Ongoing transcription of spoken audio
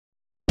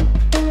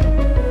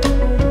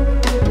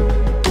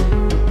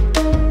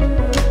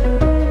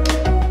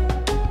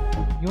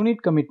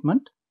unit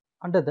commitment.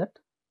 Under that,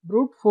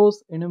 brute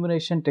force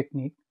enumeration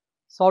technique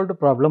solved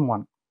problem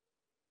 1.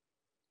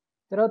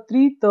 There are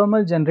 3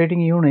 thermal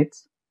generating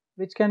units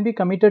which can be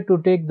committed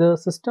to take the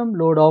system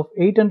load of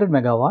 800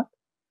 megawatt.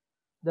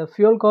 The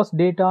fuel cost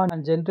data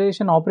and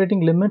generation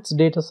operating limits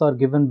data are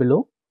given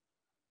below.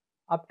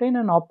 Obtain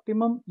an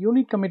optimum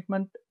unit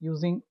commitment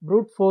using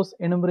brute force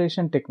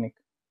enumeration technique.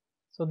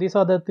 So these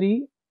are the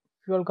 3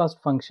 fuel cost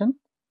functions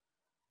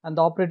and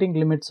the operating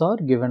limits are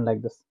given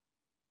like this.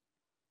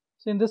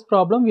 So in this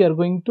problem we are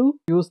going to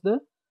use the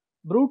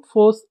brute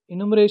force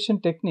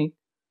enumeration technique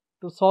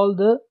to solve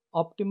the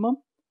optimum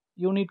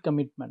unit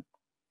commitment.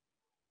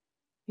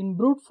 In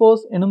brute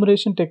force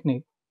enumeration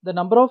technique, the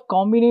number of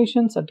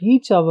combinations at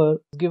each hour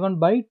is given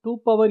by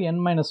 2 power n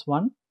minus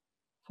 1.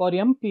 For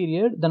m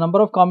period, the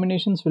number of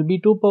combinations will be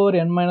 2 power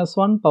n minus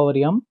 1 power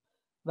m,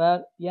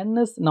 where n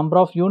is number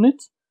of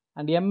units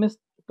and m is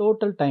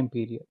total time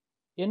period.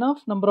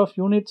 Enough number of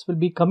units will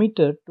be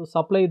committed to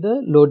supply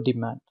the load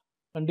demand.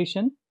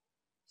 Condition: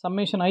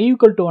 summation I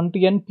equal to 1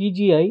 to n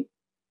PGI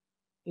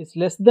is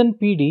less than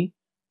PD,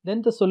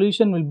 then the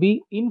solution will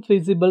be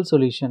infeasible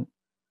solution.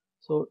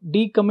 So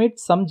decommit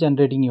some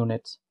generating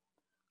units.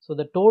 So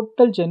the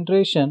total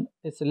generation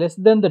is less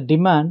than the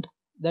demand,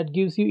 that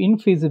gives you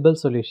infeasible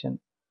solution,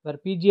 where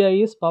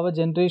PGI is power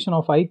generation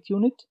of ith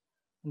unit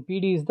and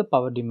PD is the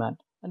power demand.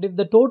 And if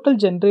the total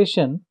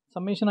generation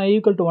summation I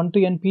equal to 1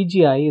 to n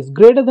PGI is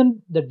greater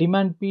than the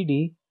demand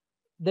PD,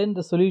 then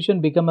the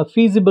solution become a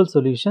feasible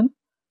solution.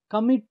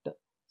 Commit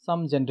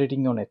some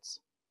generating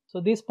units.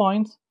 So these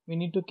points we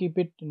need to keep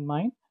it in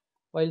mind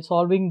while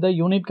solving the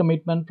unit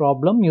commitment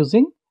problem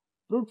using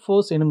brute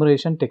force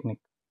enumeration technique.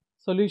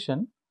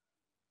 Solution: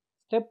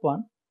 step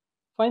 1,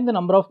 find the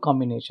number of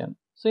combinations.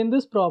 So in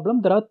this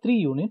problem there are 3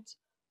 units.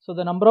 So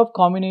the number of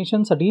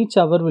combinations at each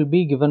hour will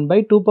be given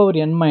by 2 power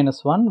n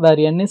minus 1, where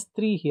n is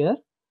 3 here.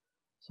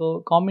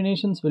 So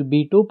combinations will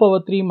be 2 power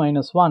 3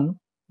 minus 1,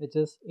 which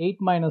is 8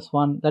 minus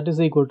 1, that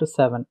is equal to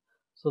 7.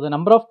 So the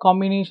number of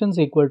combinations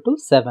equal to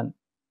 7.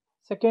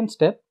 Second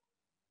step,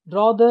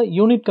 draw the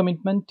unit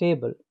commitment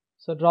table.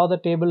 So draw the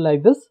table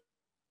like this.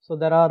 So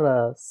there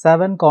are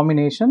 7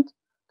 combinations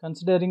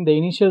considering the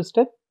initial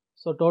step.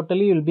 So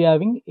totally you will be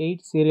having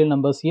 8 serial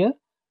numbers here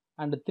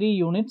and 3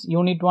 units,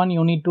 unit 1,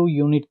 unit 2,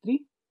 unit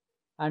 3,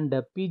 and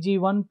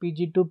PG1,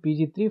 PG2,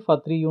 PG3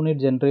 for 3 unit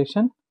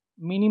generation,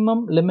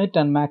 minimum limit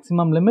and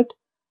maximum limit,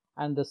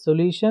 and the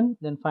solution,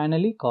 then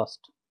finally cost.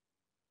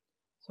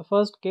 So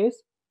first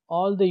case,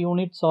 all the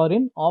units are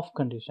in off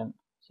condition.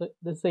 So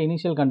this is the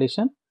initial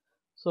condition.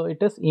 So it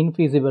is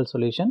infeasible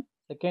solution.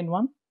 Second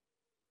one,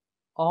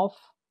 off,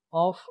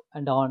 off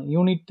and on.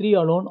 Unit 3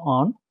 alone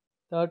on.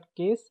 Third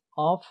case,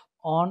 off,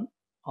 on,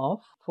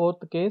 off.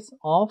 Fourth case,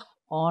 off,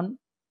 on,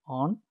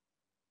 on.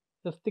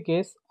 Fifth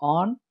case,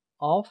 on,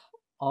 off,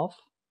 off.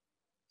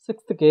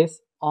 Sixth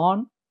case,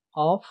 on,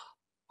 off,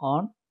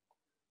 on.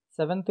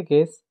 Seventh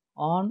case,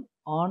 on,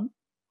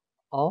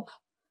 off.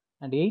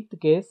 And eighth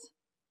case,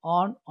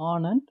 on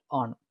and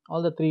on.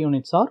 All the 3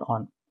 units are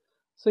on.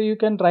 So you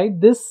can write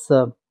this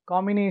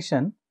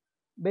combination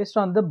based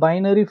on the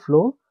binary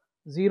flow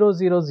 0,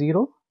 0,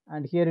 0,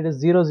 and here it is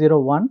 0, 0,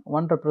 1.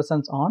 1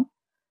 represents on,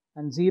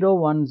 and 0,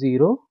 1,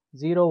 0,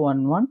 0,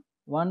 1, 1,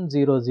 1,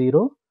 0,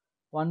 0,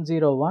 1,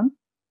 0, 1,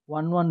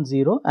 1, 1,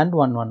 0, and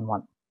 1, 1,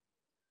 1.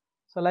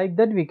 So like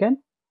that we can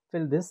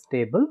fill this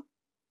table.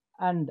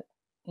 And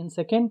in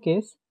second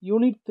case,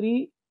 unit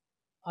 3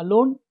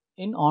 alone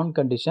in on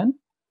condition.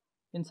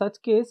 In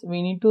such case,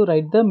 we need to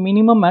write the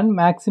minimum and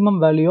maximum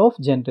value of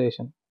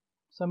generation.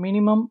 So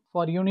minimum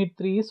for unit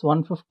 3 is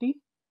 150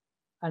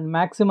 and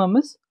maximum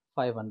is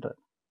 500.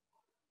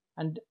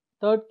 And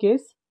third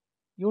case,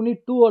 unit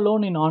 2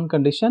 alone in on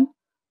condition.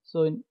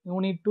 So in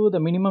unit 2 the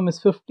minimum is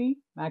 50,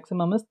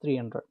 maximum is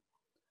 300.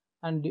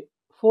 And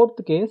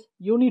fourth case,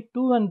 unit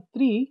 2 and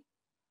 3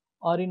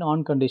 are in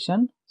on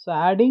condition. So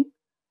adding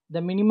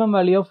the minimum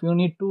value of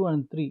unit 2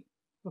 and 3,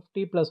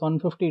 50 plus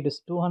 150 it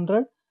is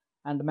 200,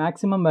 and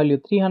maximum value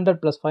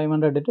 300 plus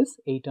 500 it is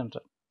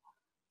 800.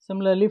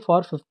 Similarly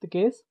for fifth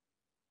case,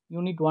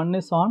 unit 1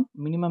 is on,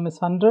 minimum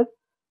is 100,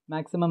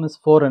 maximum is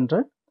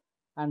 400.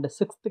 And the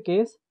sixth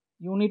case,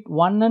 unit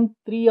 1 and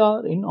 3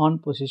 are in on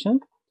position.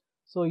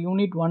 So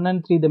unit 1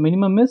 and 3 the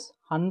minimum is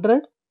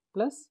 100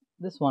 plus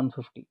this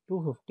 150,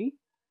 250,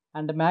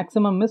 and the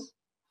maximum is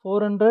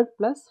 400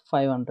 plus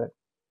 500,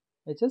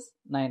 which is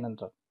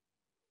 900.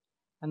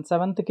 And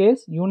seventh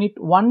case, unit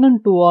 1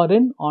 and 2 are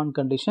in on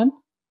condition.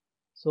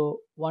 So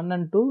 1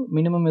 and 2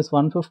 minimum is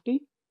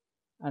 150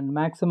 and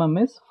maximum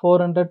is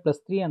 400 plus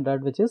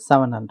 300, which is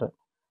 700.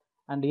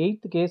 And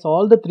eighth case,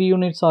 all the 3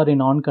 units are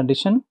in on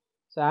condition.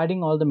 So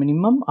adding all the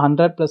minimum,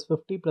 100 plus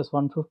 50 plus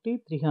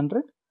 150,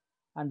 300,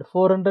 and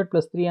 400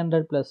 plus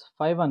 300 plus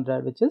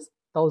 500, which is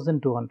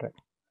 1200.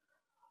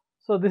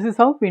 So this is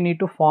how we need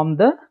to form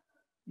the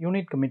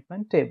unit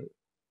commitment table.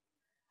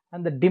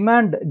 And the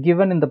demand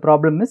given in the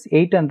problem is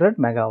 800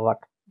 megawatt.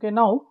 Okay,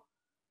 now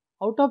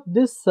out of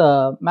this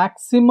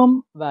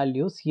maximum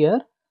values here,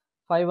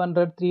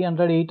 500,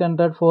 300,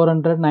 800,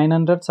 400,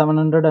 900,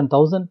 700 and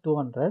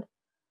 1200,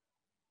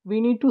 we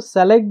need to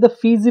select the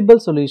feasible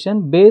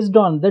solution based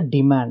on the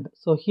demand.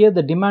 So here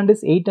the demand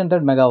is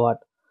 800 megawatt.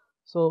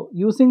 So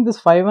using this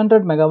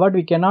 500 megawatt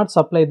we cannot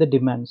supply the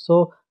demand.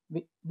 So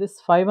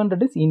this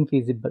 500 is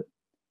infeasible.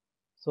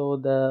 So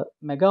the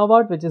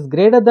megawatt which is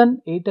greater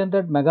than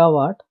 800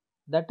 megawatt,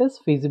 that is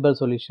feasible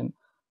solution.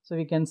 So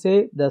we can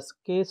say this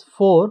case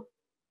 4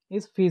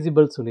 is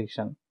feasible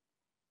solution.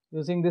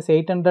 Using this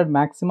 800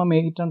 maximum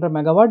 800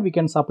 megawatt, we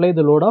can supply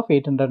the load of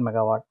 800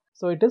 megawatt.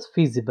 So it is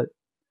feasible.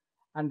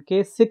 And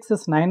case 6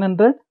 is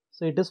 900,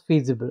 so it is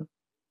feasible.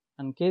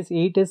 And case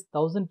 8 is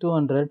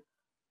 1200,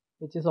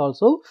 which is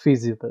also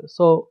feasible.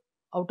 So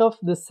out of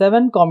the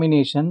 7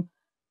 combination,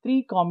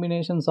 3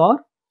 combinations are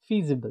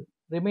feasible.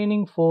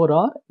 Remaining 4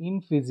 are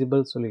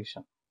infeasible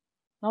solution.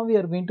 Now we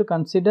are going to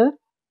consider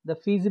the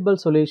feasible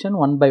solution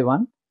one by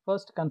one.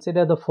 First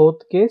consider the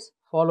 4th case,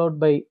 followed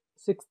by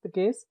 6th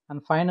case,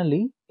 and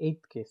finally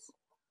 8th case.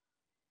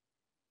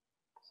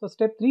 So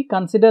step 3,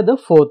 consider the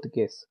 4th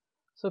case.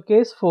 So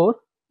case 4,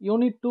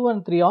 unit 2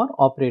 and 3 are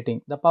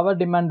operating. The power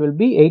demand will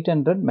be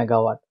 800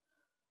 megawatt.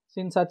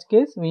 So in such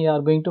case, we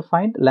are going to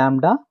find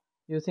lambda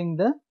using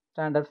the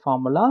standard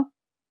formula.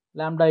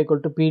 Lambda equal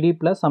to PD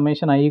plus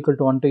summation I equal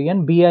to 1 to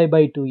n bi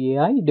by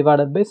 2ai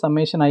divided by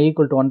summation I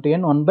equal to 1 to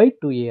n 1 by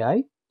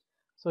 2ai.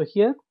 So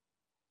here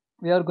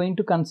we are going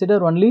to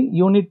consider only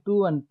unit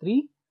 2 and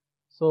 3.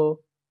 So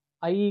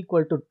I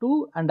equal to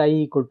 2 and I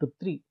equal to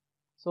 3.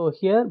 So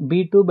here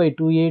B2 by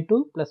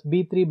 2A2 plus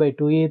B3 by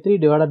 2A3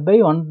 divided by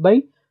 1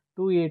 by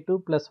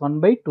 2A2 plus 1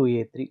 by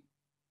 2A3.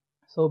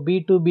 So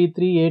B2,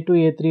 B3, A2,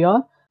 A3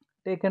 are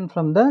taken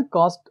from the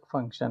cost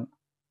function.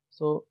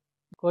 So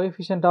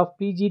coefficient of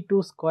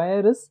Pg2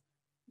 square is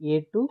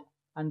A2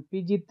 and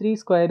Pg3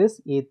 square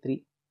is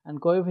A3,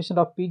 and coefficient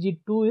of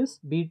Pg2 is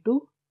B2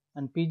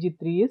 and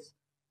Pg3 is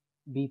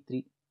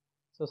B3.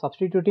 So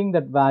substituting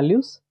that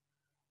values,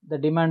 the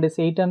demand is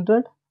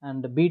 800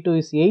 and B2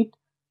 is 8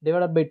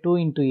 divided by 2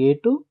 into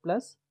A2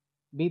 plus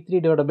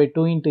B3 divided by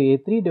 2 into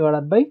A3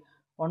 divided by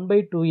 1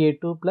 by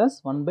 2A2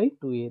 plus 1 by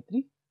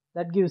 2A3.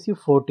 That gives you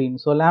 14.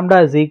 So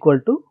lambda is equal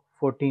to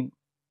 14.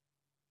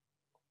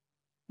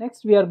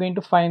 Next we are going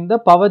to find the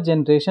power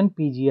generation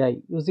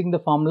PGI using the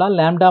formula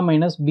lambda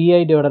minus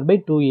Bi divided by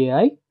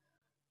 2Ai.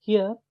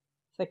 Here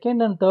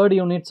second and third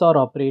units are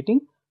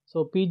operating.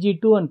 So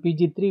Pg2 and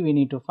Pg3 we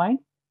need to find.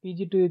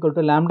 Pg2 equal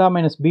to lambda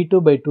minus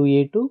B2 by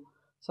 2A2.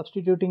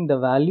 Substituting the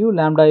value,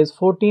 lambda is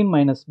 14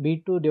 minus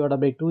B2 divided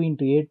by 2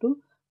 into A2.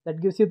 That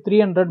gives you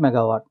 300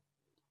 megawatt.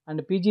 And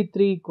Pg3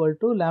 equal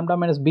to lambda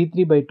minus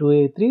B3 by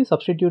 2A3.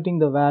 Substituting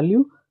the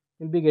value,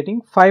 you will be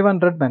getting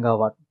 500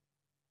 megawatt.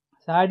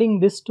 So adding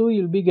this two,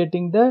 you will be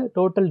getting the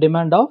total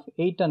demand of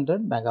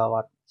 800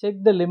 megawatt.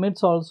 Check the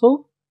limits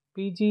also.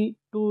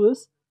 Pg2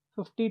 is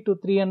 50 to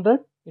 300.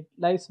 It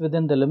lies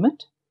within the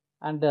limit.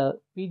 And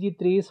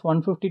Pg3 is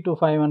 150 to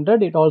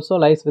 500. It also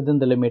lies within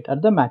the limit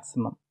at the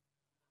maximum.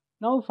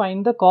 Now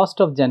find the cost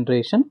of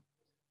generation.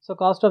 So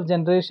cost of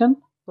generation,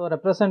 so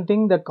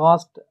representing the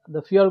cost,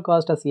 the fuel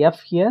cost as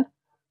F here.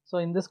 So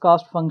in this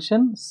cost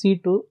function,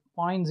 C2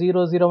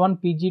 0.001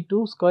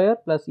 Pg2 square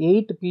plus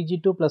 8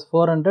 Pg2 plus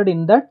 400.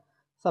 In that,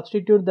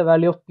 substitute the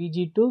value of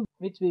Pg2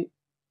 which we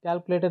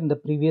calculated in the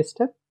previous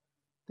step,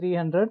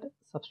 300.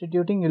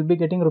 Substituting, you will be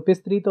getting rupees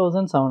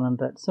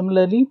 3700.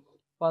 Similarly,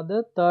 for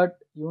the third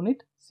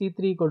unit,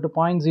 C3 equal to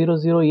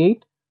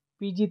 0.008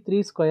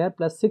 Pg3 square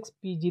plus 6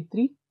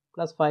 Pg3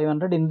 plus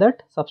 500. In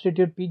that,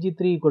 substitute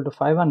Pg3 equal to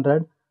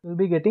 500, you will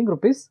be getting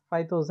rupees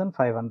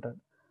 5500.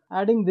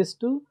 Adding this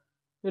to,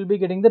 you will be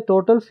getting the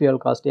total fuel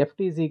cost. Ft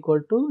is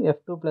equal to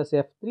F2 plus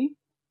F3.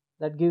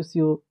 That gives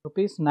you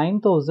rupees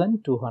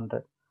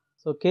 9200.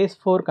 So case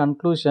 4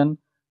 conclusion,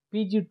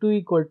 Pg2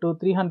 equal to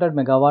 300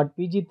 megawatt,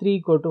 Pg3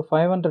 equal to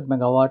 500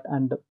 megawatt,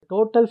 and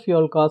total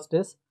fuel cost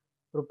is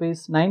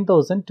rupees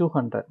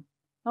 9200.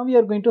 Now we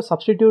are going to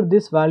substitute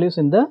these values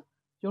in the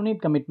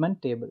unit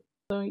commitment table.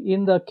 So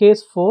in the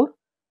case 4,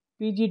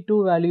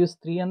 Pg2 value is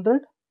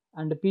 300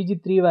 and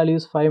Pg3 value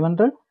is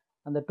 500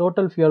 and the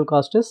total fuel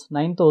cost is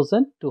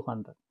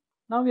 9200.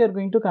 Now we are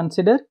going to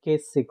consider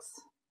case 6.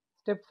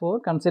 Step 4,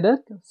 consider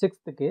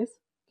 6th case.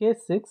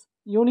 Case 6,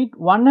 unit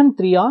 1 and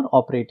 3 are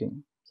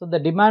operating. So the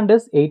demand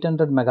is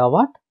 800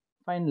 megawatt.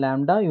 Find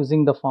lambda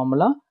using the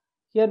formula.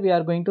 Here we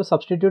are going to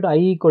substitute I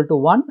equal to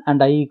 1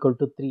 and I equal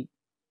to 3.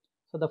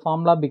 So the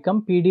formula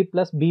become PD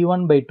plus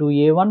B1 by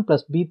 2A1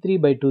 plus B3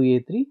 by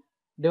 2A3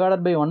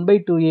 divided by 1 by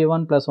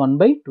 2A1 plus 1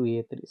 by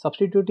 2A3.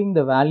 Substituting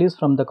the values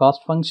from the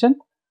cost function,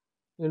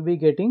 you will be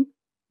getting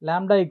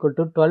lambda equal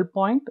to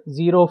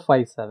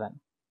 12.057.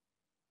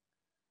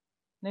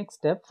 Next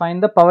step,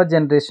 find the power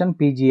generation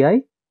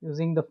PGI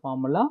using the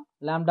formula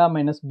lambda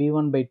minus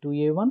B1 by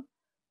 2A1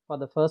 for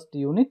the first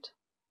unit.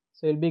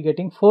 So you will be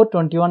getting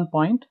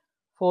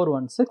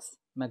 421.416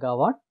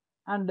 megawatt,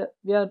 and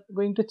we are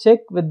going to check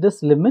with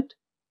this limit.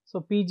 So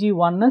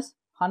Pg1 is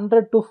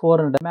 100 to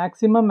 400.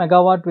 Maximum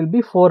megawatt will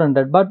be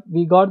 400, but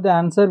we got the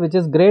answer which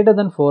is greater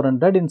than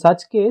 400. In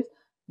such case,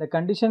 the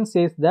condition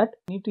says that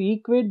we need to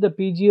equate the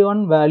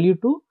Pg1 value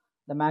to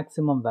the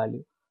maximum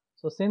value.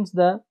 So since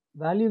the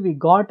value we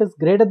got is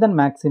greater than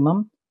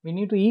maximum, we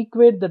need to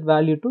equate that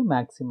value to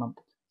maximum.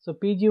 So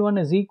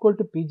Pg1 is equal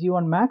to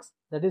Pg1 max,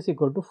 that is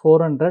equal to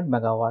 400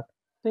 megawatt.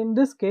 So in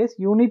this case,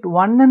 unit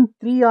 1 and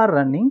 3 are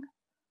running.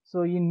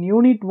 So in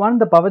unit 1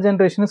 the power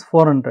generation is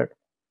 400.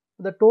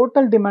 The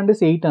total demand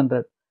is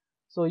 800.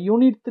 So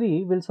unit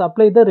 3 will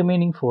supply the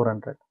remaining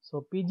 400.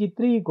 So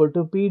Pg3 equal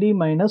to Pd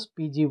minus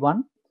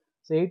Pg1.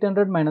 So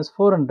 800 minus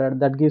 400,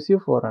 that gives you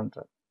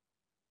 400.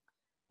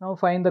 Now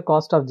find the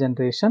cost of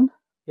generation,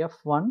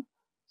 F1.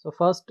 So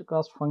first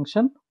cost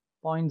function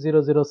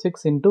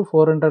 0.006 into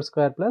 400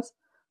 square plus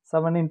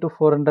 7 into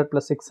 400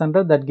 plus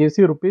 600, that gives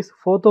you rupees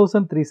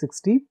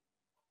 4360.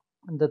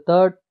 And the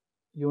third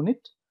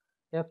unit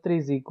F3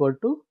 is equal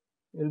to,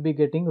 you will be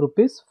getting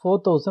rupees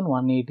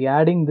 4180.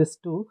 Adding this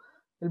to, you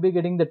will be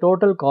getting the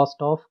total cost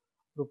of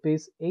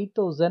rupees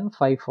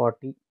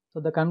 8540.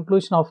 So the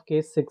conclusion of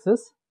case 6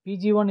 is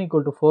Pg1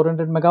 equal to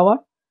 400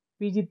 megawatt,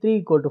 Pg3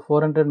 equal to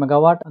 400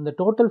 megawatt, and the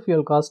total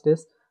fuel cost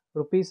is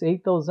rupees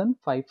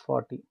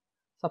 8540.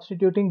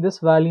 Substituting this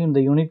value in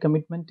the unit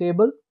commitment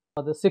table,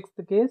 for the sixth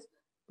case,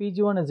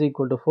 Pg1 is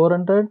equal to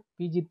 400,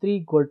 Pg3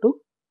 equal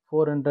to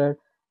 400,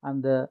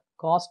 and the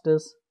cost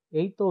is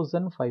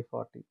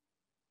 8540.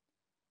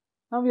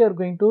 Now we are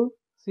going to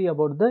see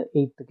about the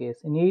 8th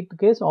case. In 8th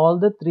case, all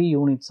the 3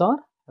 units are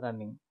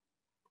running.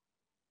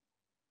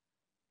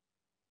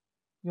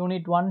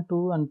 Unit 1,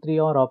 2 and 3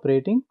 are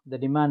operating. The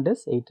demand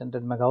is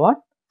 800 megawatt.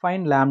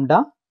 Find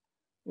lambda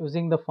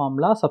using the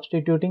formula,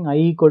 substituting I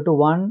equal to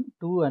 1,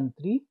 2 and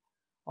 3.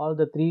 All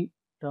the 3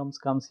 terms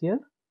comes here.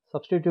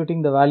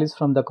 Substituting the values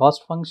from the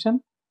cost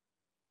function,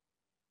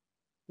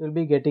 you will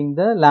be getting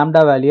the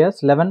lambda value as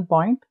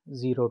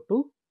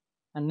 11.02.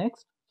 And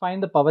next,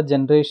 find the power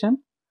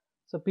generation.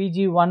 So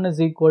Pg1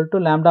 is equal to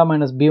lambda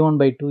minus B1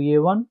 by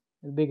 2A1.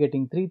 You will be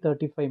getting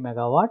 335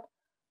 megawatt.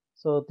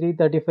 So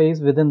 335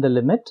 is within the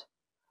limit.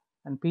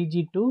 And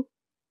Pg2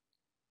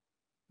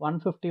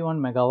 151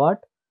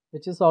 megawatt,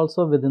 which is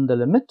also within the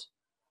limit.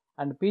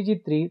 And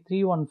Pg3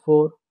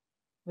 314,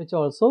 which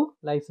also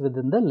lies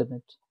within the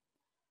limit.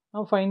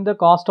 Now find the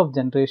cost of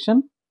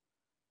generation.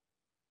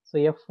 So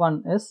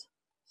F1 is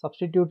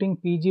substituting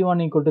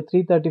Pg1 equal to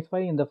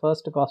 335 in the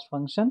first cost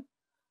function.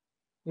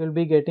 You will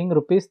be getting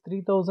rupees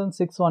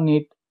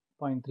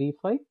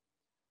 3618.35,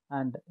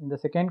 and in the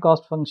second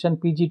cost function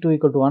Pg2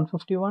 equal to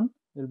 151,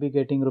 you will be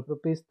getting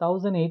rupees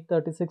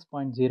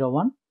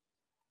 1836.01,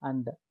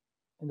 and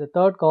in the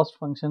third cost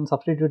function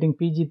substituting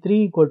Pg3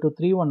 equal to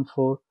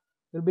 314,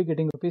 you will be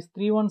getting rupees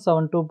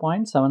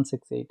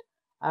 3172.768.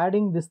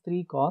 Adding this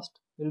 3 cost,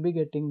 you will be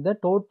getting the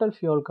total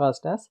fuel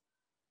cost as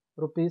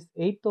rupees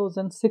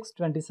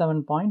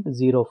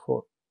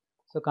 8627.04.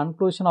 So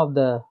conclusion of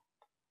the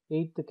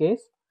 8th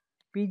case,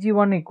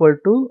 Pg1 equal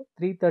to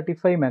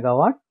 335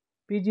 megawatt,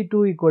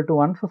 Pg2 equal to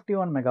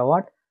 151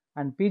 megawatt,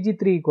 and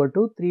Pg3 equal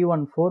to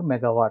 314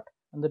 megawatt,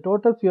 and the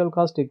total fuel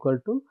cost equal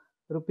to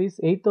rupees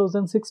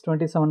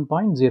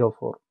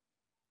 8627.04.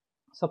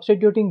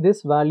 Substituting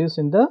these values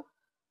in the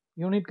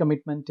unit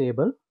commitment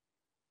table,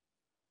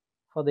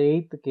 for the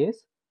 8th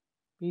case,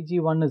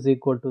 Pg1 is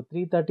equal to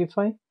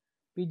 335,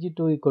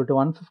 Pg2 equal to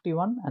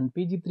 151, and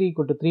Pg3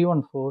 equal to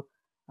 314,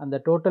 and the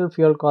total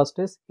fuel cost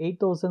is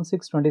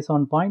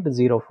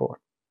 8627.04.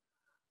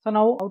 So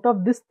now out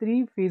of this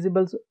 3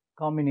 feasible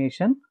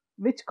combination,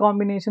 which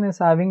combination is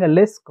having a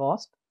less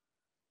cost?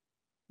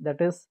 That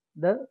is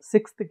the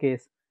 6th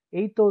case,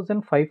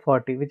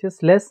 8540, which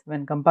is less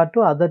when compared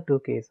to other 2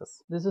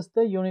 cases. This is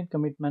the unit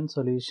commitment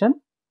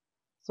solution.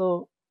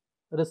 So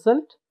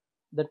result,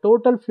 the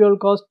total fuel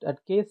cost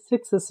at case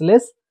 6 is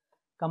less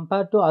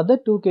compared to other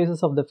 2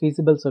 cases of the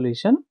feasible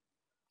solution.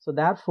 So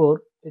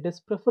therefore, it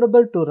is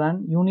preferable to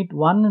run unit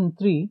 1 and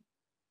 3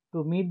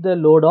 to meet the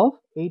load of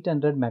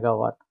 800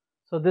 megawatt.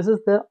 So this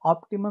is the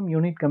optimum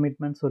unit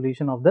commitment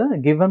solution of the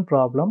given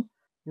problem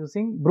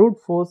using brute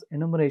force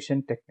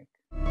enumeration technique.